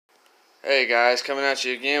Hey guys, coming at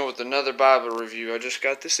you again with another Bible review. I just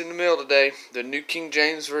got this in the mail today. The New King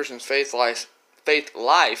James Version's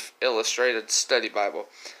Faithlife Illustrated Study Bible.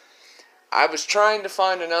 I was trying to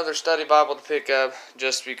find another study Bible to pick up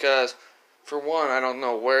just because, for one, I don't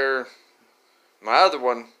know where my other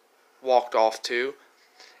one walked off to.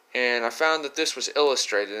 And I found that this was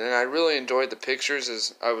illustrated, and I really enjoyed the pictures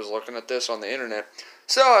as I was looking at this on the internet.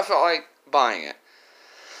 So I felt like buying it.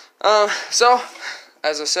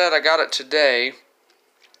 As I said, I got it today.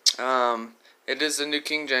 It is the New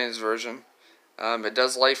King James Version. It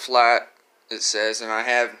does lay flat, it says, and I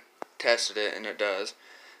have tested it, and it does.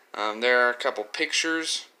 There are a couple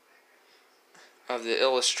pictures of the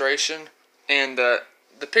illustration, and the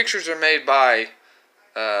pictures are made by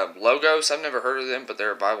Logos. I've never heard of them, but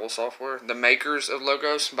they're Bible software. The makers of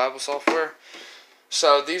Logos Bible software.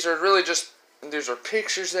 So these are really these are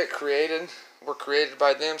pictures that were created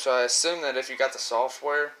by them. So I assume that if you got the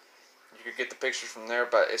software, you could get the pictures from there.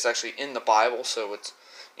 But it's actually in the Bible, so you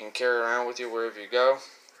can carry it around with you wherever you go.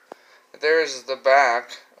 There's the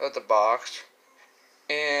back of the box,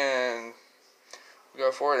 and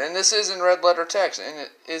go for it. And this is in red letter text, and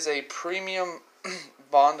it is a premium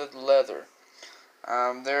bonded leather.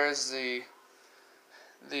 There is the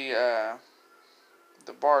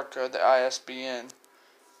barcode, the ISBN.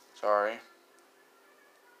 Sorry.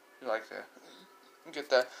 You like to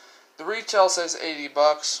get that. The retail says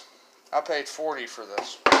 $80. I paid $40 for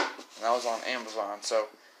this. And that was on Amazon, so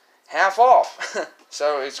half off.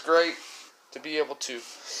 So it's great to be able to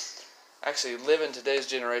actually live in today's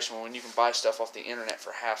generation when you can buy stuff off the internet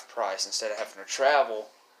for half price instead of having to travel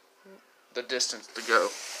the distance to go.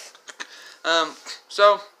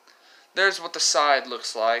 So there's what the side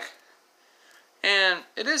looks like, and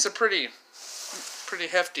it is a pretty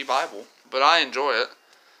hefty Bible, but I enjoy it.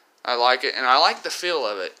 I like it, and I like the feel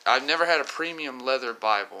of it. I've never had a premium leather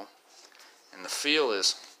Bible, and the feel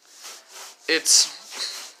is,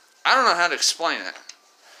 I don't know how to explain it,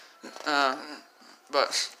 but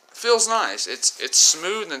it feels nice. It's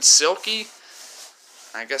smooth and silky.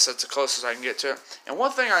 I guess that's the closest I can get to it. And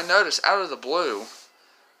one thing I noticed out of the blue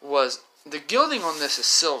was the gilding on this is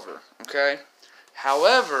silver, okay?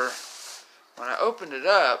 However, when I opened it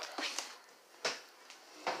up,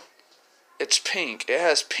 it's pink. It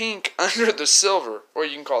has pink under the silver, or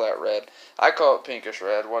you can call that red. I call it pinkish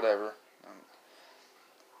red, whatever.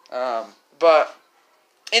 But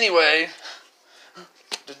anyway,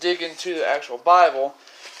 to dig into the actual Bible,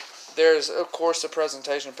 there's of course the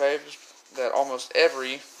presentation page that almost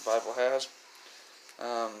every Bible has.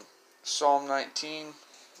 Psalm 19.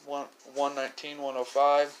 119,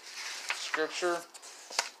 105 scripture.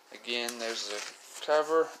 Again, there's the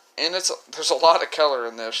cover, and there's a lot of color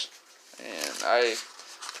in this. And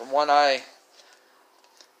from what I've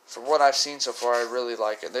seen so far, I really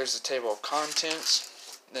like it. There's the table of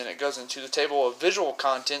contents. Then it goes into the table of visual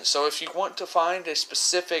content. So if you want to find a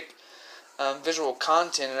specific visual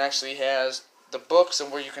content, it actually has the books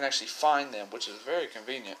and where you can actually find them, which is very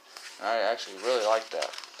convenient. I actually really like that.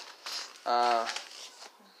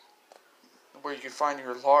 Where you can find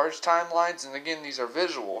your large timelines, and again, these are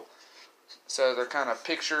visual, so they're kind of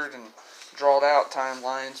pictured and drawn out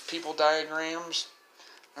timelines, people diagrams,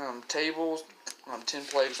 tables, 10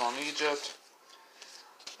 plagues on Egypt,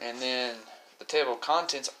 and then the table of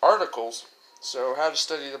contents, articles, so how to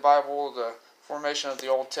study the Bible, the formation of the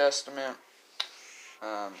Old Testament,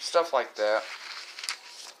 stuff like that,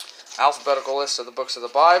 alphabetical list of the books of the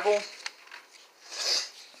Bible,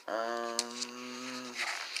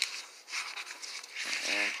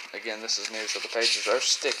 again, this is new, so the pages are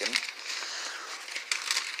sticking.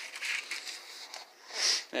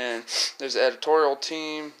 And there's the editorial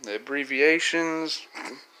team, the abbreviations,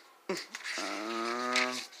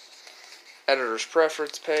 editor's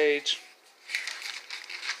preference page,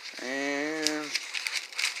 and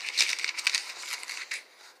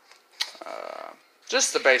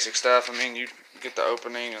just the basic stuff. I mean, you get the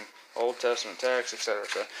opening and Old Testament text,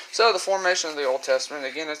 etc. So the formation of the Old Testament,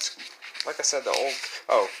 again, it's like I said,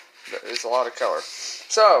 there's a lot of color.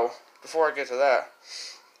 So, before I get to that,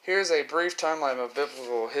 here's a brief timeline of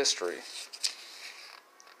biblical history.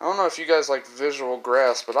 I don't know if you guys like visual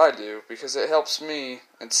graphs, but I do, because it helps me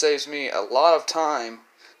and saves me a lot of time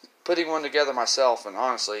putting one together myself, and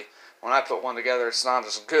honestly, when I put one together, it's not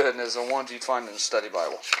as good as the ones you'd find in a study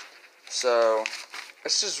Bible. So,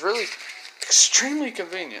 it's just really extremely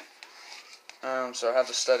convenient. So how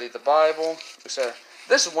to study the Bible.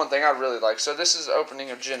 This is one thing I really like. So this is the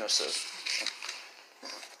opening of Genesis.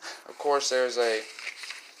 Of course, there's the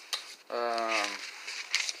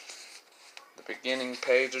beginning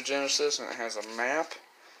page of Genesis, and it has a map.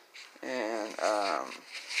 And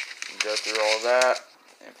You can go through all of that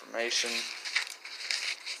information.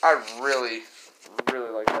 I really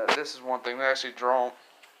like that. This is one thing that actually drawn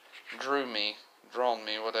me,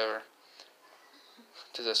 whatever,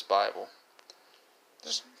 to this Bible.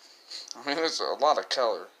 There's a lot of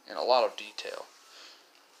color and a lot of detail.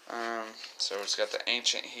 So it's got the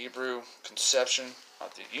ancient Hebrew conception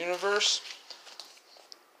of the universe.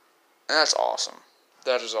 And that's awesome.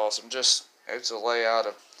 That is awesome. It's a layout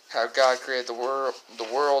of how God created the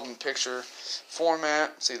world in picture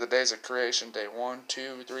format. See the days of creation, day 1,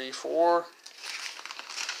 2, 3, 4,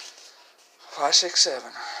 5, 6,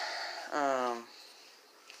 7.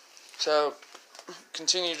 So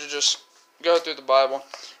continue to just go through the Bible.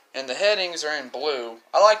 And the headings are in blue.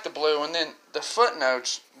 I like the blue. And then the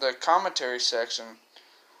footnotes, the commentary section,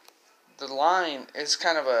 the line is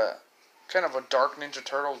kind of a dark Ninja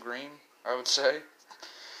Turtle green, I would say.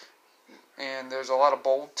 And there's a lot of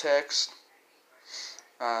bold text.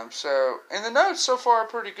 And the notes so far are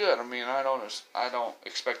pretty good. I don't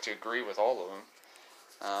expect to agree with all of them.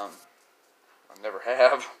 I never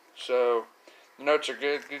have. So the notes are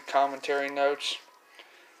good commentary notes.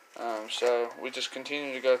 So we just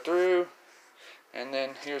continue to go through, and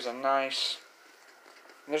then here's a nice.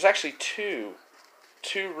 There's actually two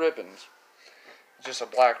ribbons. Just a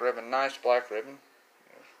black ribbon, nice black ribbon.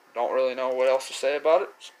 Don't really know what else to say about it.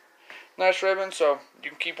 Nice ribbon, so you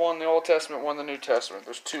can keep one in the Old Testament, one in the New Testament.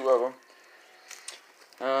 There's two of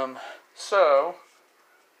them. So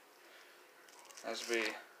as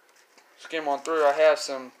we skim on through, I have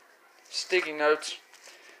some sticky notes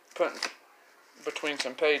put between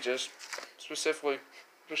some pages, specifically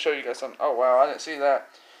to show you guys something. Oh wow, I didn't see that.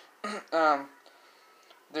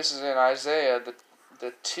 This is in Isaiah,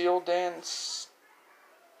 the Tildan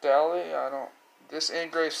Stele. This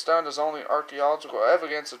engraved stone is only archaeological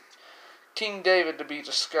evidence of King David to be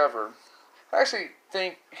discovered. I actually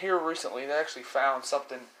think here recently they actually found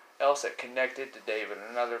something else that connected to David,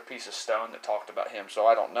 another piece of stone that talked about him. So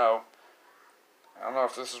I don't know. I don't know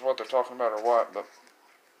if this is what they're talking about or what, but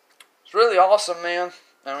it's really awesome, man.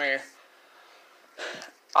 I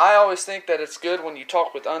always think that it's good when you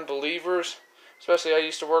talk with unbelievers. Especially I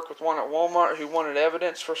used to work with one at Walmart who wanted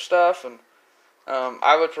evidence for stuff, and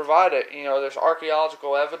I would provide it. There's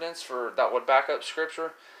archaeological evidence that would back up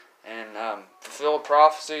Scripture and fulfill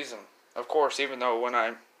prophecies. And, of course, even though when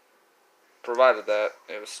I provided that,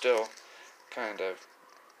 it was still kind of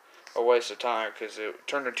a waste of time because it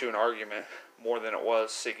turned into an argument more than it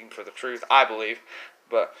was seeking for the truth, I believe.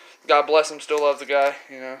 But God bless him, still love the guy,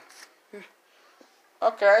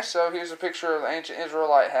 Okay, so here's a picture of the ancient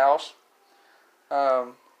Israelite house.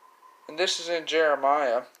 And this is in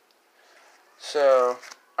Jeremiah. So,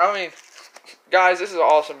 guys, this is an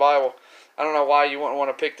awesome Bible. I don't know why you wouldn't want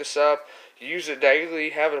to pick this up. Use it daily,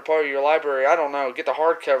 have it a part of your library. I don't know, get the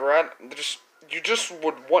hardcover. You just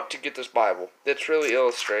would want to get this Bible. It's really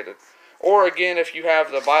illustrated. Or again, if you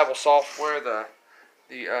have the Bible software,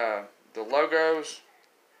 the logos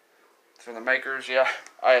from the makers, yeah,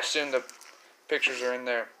 I assume the pictures are in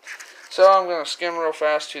there. So I'm going to skim real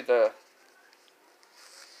fast to the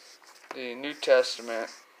New Testament.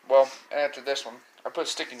 Well, after this one, I put a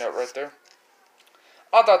sticky note right there.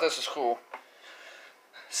 I thought this was cool.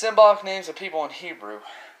 Symbolic names of people in Hebrew.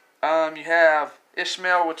 You have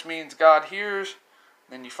Ishmael, which means God hears.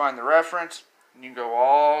 Then you find the reference, and you go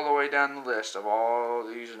all the way down the list of all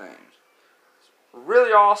these names.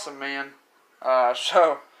 Really awesome, man.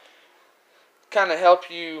 So, kind of help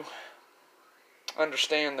you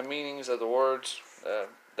understand the meanings of the words,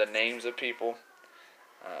 the names of people.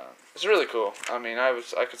 It's really cool.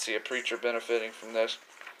 I could see a preacher benefiting from this.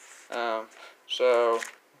 So,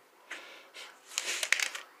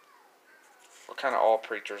 we're kind of all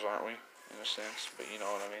preachers, aren't we, in a sense? But you know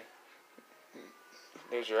what I mean.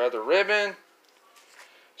 There's your other ribbon.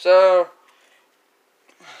 So,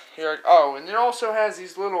 here, and it also has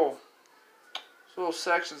these little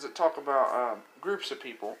sections that talk about groups of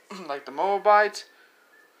people, like the Moabites,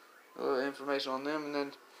 a little information on them, and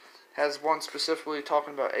then has one specifically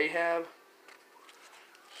talking about Ahab.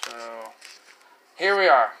 So, here we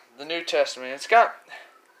are, the New Testament.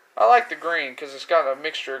 I like the green because it's got a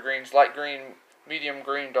mixture of greens, light green, medium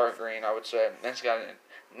green, dark green, I would say. And it's got a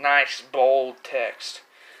nice, bold text.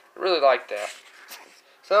 I really like that.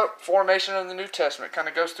 So, formation of the New Testament kind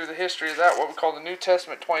of goes through the history of that, what we call the New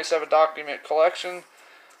Testament 27 document collection.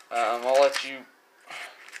 I'll let you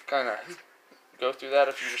kind of go through that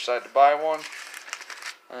if you decide to buy one.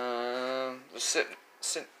 The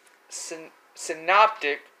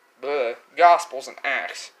synoptic Gospels and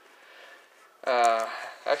Acts.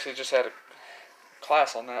 Actually just had a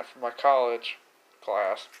class on that for my college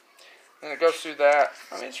class. And it goes through that.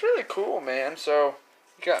 I mean, it's really cool, man. So,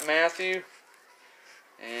 you got Matthew.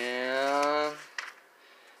 And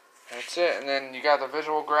that's it. And then you got the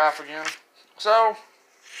visual graph again. So,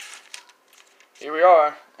 here we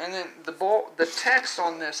are. And then the text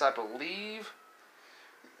on this, I believe,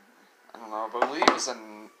 is a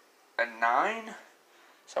 9.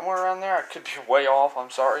 Somewhere around there. I could be way off. I'm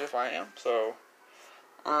sorry if I am. So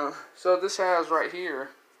this has right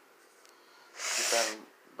here, get that in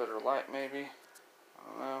better light maybe. I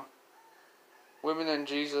don't know. Women in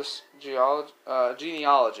Jesus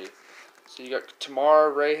genealogy. So you got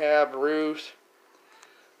Tamar, Rahab, Ruth.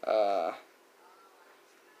 Yeah,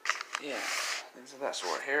 things of that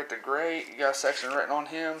sort. Herod the Great. You got a section written on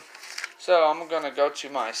him. So I'm going to go to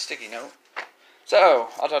my sticky note. So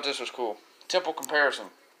I thought this was cool. Temple comparison.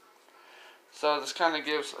 So this kind of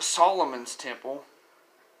gives Solomon's temple.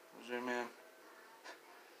 Zoom in.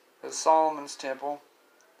 There's Solomon's temple.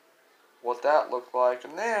 What that looked like.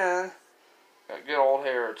 And then got good old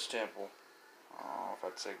Herod's temple. I don't know if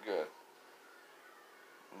I'd say good.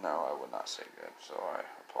 No, I would not say good. So I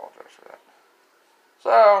apologize for that.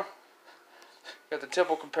 So, got the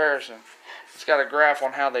temple comparison. It's got a graph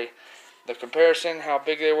on how the comparison, how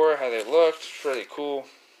big they were, how they looked. It's really cool.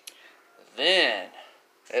 Then,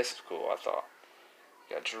 this is cool, I thought.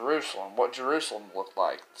 You got Jerusalem. What Jerusalem looked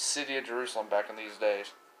like. The city of Jerusalem back in these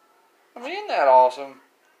days. I mean, isn't that awesome?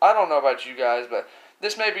 I don't know about you guys, but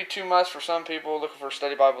this may be too much for some people looking for a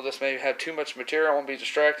study Bible. This may have too much material and be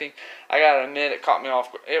distracting. I gotta admit, it caught me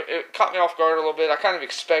off guard a little bit. I kind of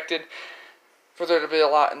expected for there to be a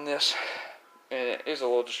lot in this. And it is a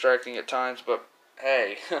little distracting at times, but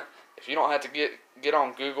hey, if you don't have to get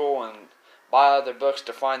on Google and buy other books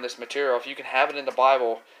to find this material, if you can have it in the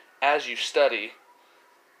Bible as you study,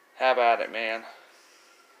 have at it, man.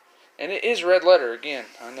 And it is red letter, again.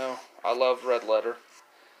 I know, I love red letter.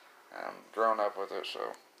 I'm grown up with it, so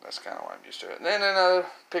that's kind of why I'm used to it. And then another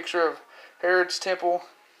picture of Herod's temple,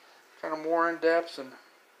 kind of more in depth and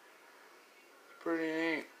pretty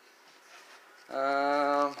neat.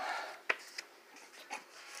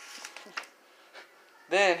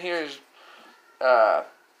 Then here's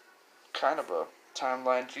kind of a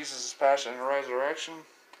timeline. Jesus' passion and resurrection.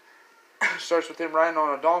 Starts with him riding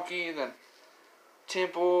on a donkey, then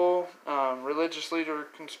temple, religious leader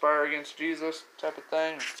conspire against Jesus type of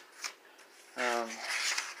thing.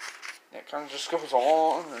 It kind of just goes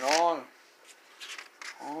on and on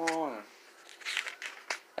and on.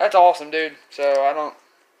 That's awesome, dude. So I don't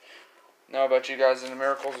know about you guys in the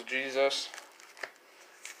miracles of Jesus.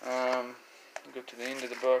 Go to the end of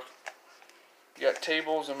the book. You got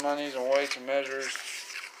tables and monies and weights and measures.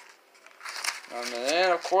 And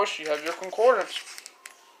then, of course, you have your concordance.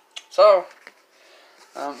 So,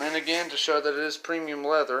 and again, to show that it is premium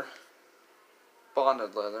leather,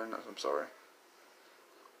 bonded leather, no, I'm sorry.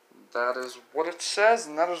 That is what it says,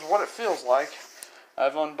 and that is what it feels like.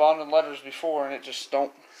 I've unbonded letters before, and it just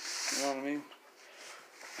don't, you know what I mean?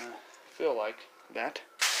 Feel like that.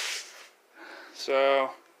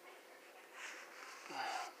 So,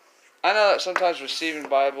 I know that sometimes receiving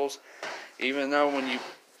Bibles, even though when you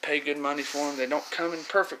pay good money for them, they don't come in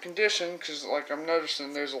perfect condition, because like I'm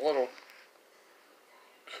noticing there's a little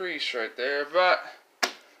crease right there, but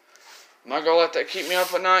am I going to let that keep me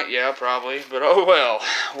up at night? Yeah, probably, but oh well,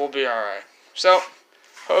 we'll be alright. So,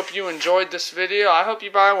 hope you enjoyed this video. I hope you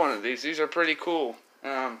buy one of these. These are pretty cool.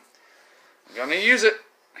 I'm going to use it.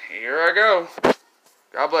 Here I go.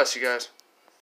 God bless you guys.